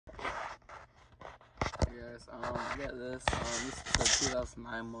guys. I got this. This is the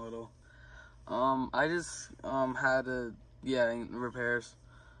 2009 model. I just had repairs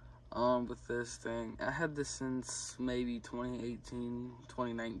with this thing. I had this since maybe 2018,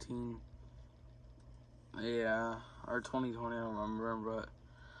 2019. Yeah, or 2020. I don't remember, but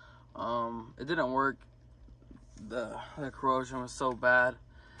it didn't work. The corrosion was so bad.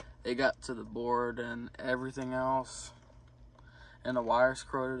 It got to the board and everything else, and the wires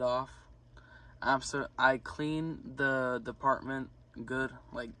corroded off. I cleaned the department good,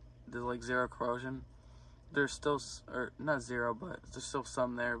 like there's like zero corrosion. There's still, or not zero, but there's still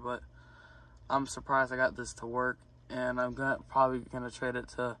some there. But I'm surprised I got this to work, and I'm probably gonna trade it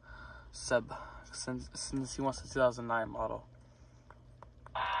to Seb since he wants the 2009 model.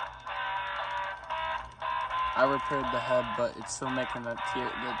 I repaired the head, but it's still making the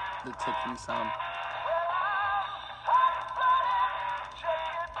ticking sound.